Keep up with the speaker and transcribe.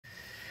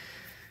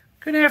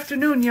Good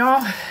afternoon,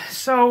 y'all.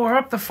 So we're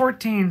up to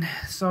 14.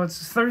 So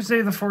it's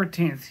Thursday the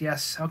 14th.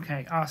 Yes,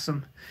 okay,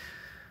 awesome.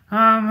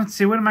 Let's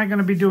see, what am I going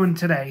to be doing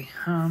today?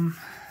 I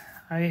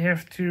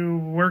have to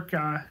work,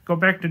 go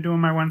back to doing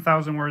my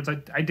 1,000 words.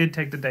 I did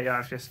take the day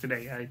off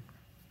yesterday.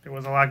 There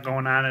was a lot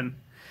going on,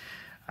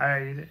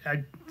 and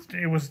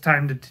it was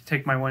time to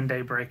take my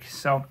one-day break.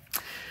 So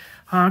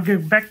I'll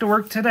get back to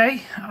work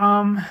today.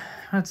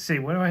 Let's see,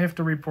 what do I have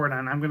to report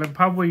on? I'm going to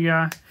probably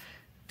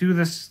do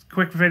this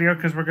quick video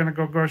because we're going to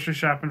go grocery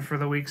shopping for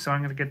the week, so I'm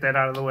going to get that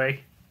out of the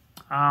way.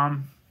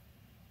 I've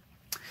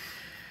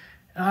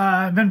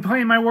been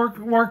playing my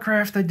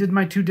Warcraft. I did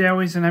my 2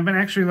 dailies, and I've been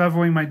actually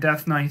leveling my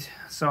Death Knight.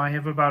 So I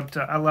have about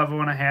a level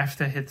and a half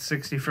to hit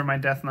 60 for my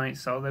Death Knight.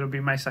 So that'll be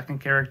my second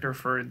character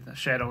for the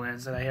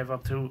Shadowlands that I have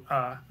up to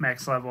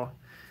max level.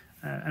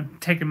 I'm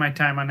taking my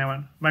time on that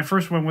one. My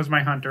first one was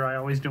my Hunter. I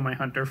always do my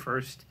Hunter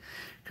first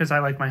because I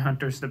like my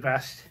Hunters the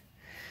best.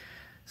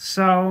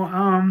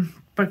 So,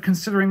 but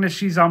considering that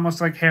she's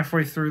almost like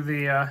halfway through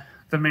the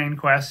main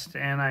quest,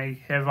 and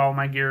I have all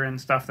my gear and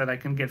stuff that I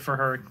can get for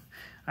her,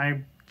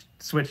 I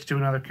switched to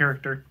another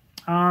character.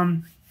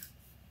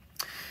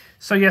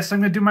 So yes, I'm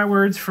going to do my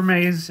words for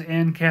Maze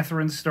and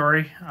Catherine's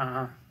story.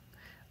 I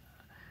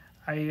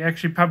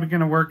actually probably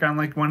going to work on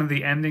like one of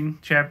the ending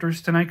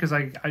chapters tonight because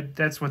I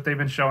that's what they've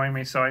been showing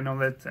me, so I know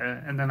that,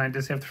 and then I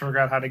just have to figure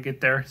out how to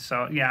get there.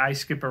 So yeah, I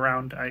skip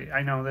around.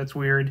 I know that's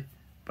weird,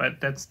 but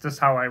that's just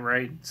how I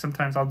write.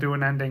 Sometimes I'll do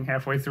an ending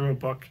halfway through a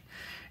book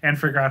and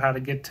figure out how to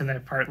get to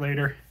that part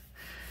later.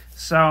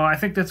 So I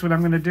think that's what I'm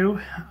going to do.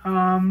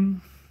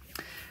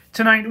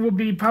 Tonight will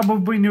be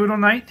probably noodle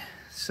night,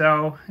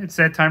 so it's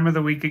that time of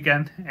the week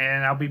again,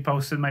 and I'll be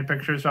posting my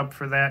pictures up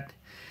for that.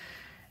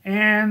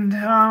 And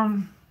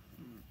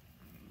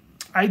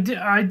I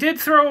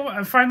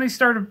finally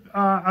started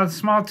a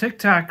small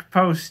TikTok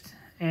post,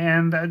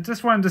 and I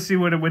just wanted to see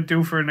what it would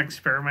do for an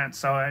experiment.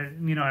 So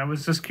I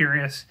was just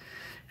curious,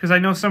 because I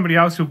know somebody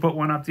else who put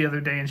one up the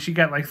other day, and she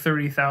got like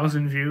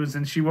 30,000 views,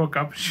 and she woke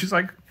up and she's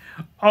like,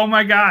 "Oh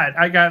my God,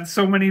 I got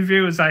so many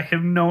views. I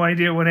have no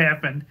idea what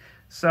happened."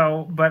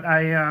 So, but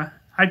I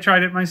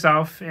tried it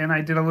myself, and I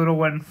did a little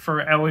one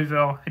for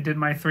Ellie'ville. I did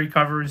my 3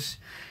 covers,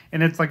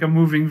 and it's like a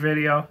moving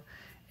video.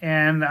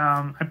 And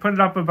I put it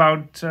up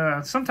about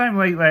sometime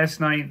late last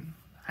night.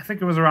 I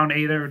think it was around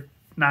 8 or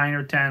 9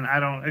 or 10. I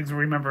don't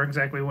remember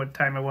exactly what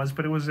time it was,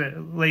 but it was a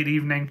late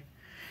evening.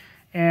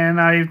 And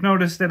I've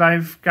noticed that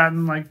I've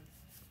gotten like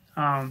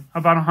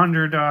about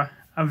 100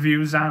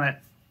 views on it.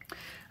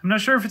 I'm not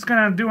sure if it's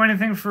going to do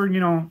anything for,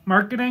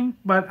 marketing,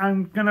 but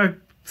I'm going to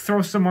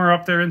throw some more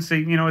up there and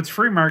see, it's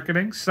free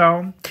marketing.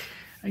 So,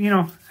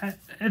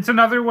 it's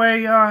another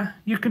way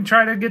you can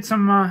try to get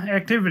some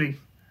activity.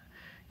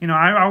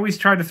 I always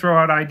try to throw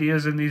out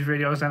ideas in these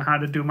videos on how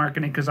to do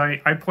marketing because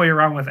I play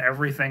around with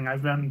everything.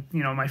 I've done,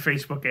 my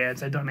Facebook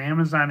ads. I've done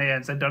Amazon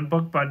ads. I've done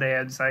BookBud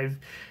ads. I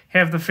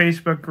have the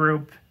Facebook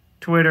group,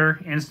 Twitter,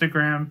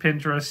 Instagram,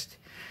 Pinterest.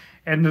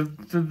 And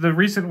the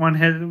recent one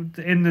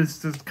in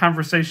this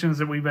conversations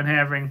that we've been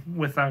having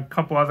with a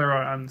couple other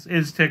ones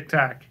is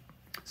TikTok.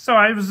 So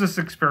I was just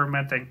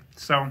experimenting.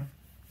 So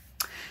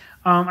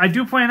I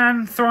do plan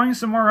on throwing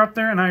some more up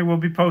there, and I will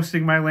be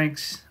posting my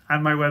links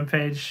on my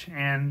webpage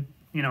and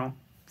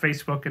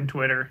Facebook and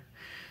Twitter.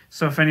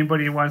 So if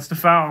anybody wants to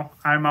follow,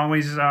 I'm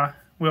always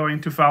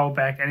willing to follow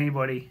back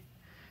anybody,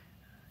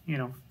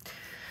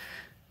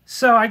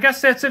 So I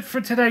guess that's it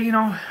for today,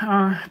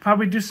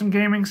 probably do some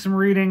gaming, some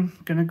reading,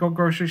 gonna go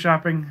grocery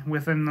shopping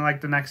within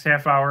like the next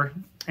half hour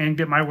and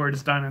get my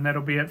words done, and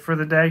that'll be it for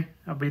the day.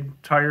 I'll be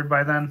tired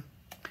by then.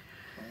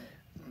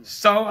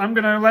 So I'm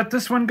gonna let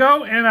this one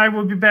go, and I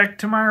will be back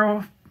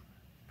tomorrow,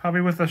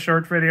 probably with a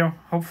short video.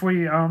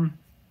 Hopefully,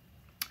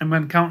 I've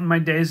been counting my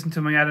days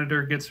until my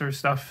editor gets her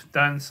stuff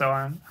done,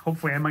 so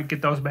hopefully I might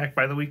get those back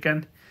by the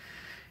weekend.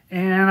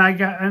 And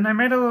I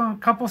made a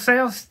couple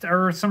sales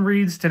or some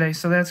reads today,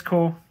 so that's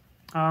cool.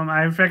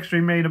 I've actually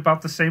made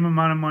about the same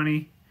amount of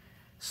money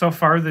so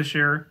far this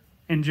year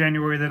in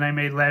January that I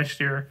made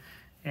last year,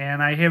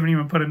 and I haven't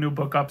even put a new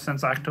book up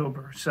since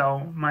October.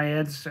 So my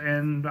ads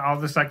and all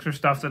this extra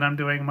stuff that I'm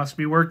doing must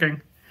be working.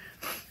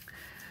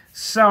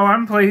 So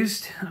I'm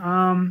pleased.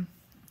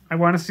 I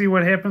want to see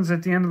what happens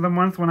at the end of the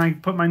month when I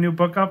put my new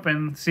book up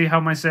and see how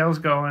my sales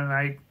go. And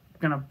I'm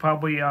going to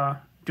probably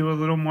do a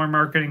little more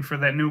marketing for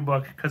that new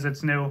book because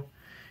it's new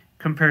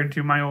compared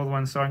to my old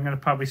one. So I'm going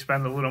to probably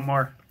spend a little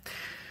more.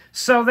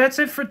 So that's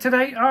it for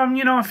today.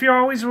 If you're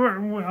always,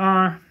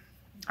 I'm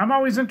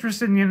always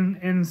interested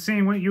in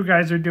seeing what you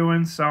guys are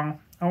doing. So,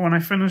 when I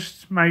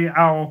finished my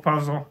owl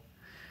puzzle.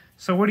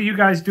 So what do you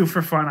guys do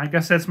for fun? I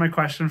guess that's my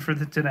question for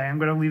today. I'm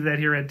going to leave that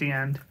here at the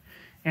end.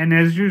 And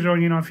as usual,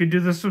 if you do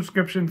the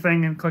subscription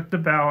thing and click the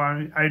bell,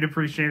 I'd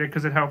appreciate it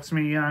because it helps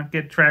me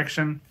get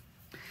traction.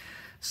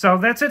 So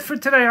that's it for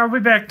today. I'll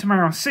be back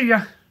tomorrow. See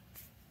ya.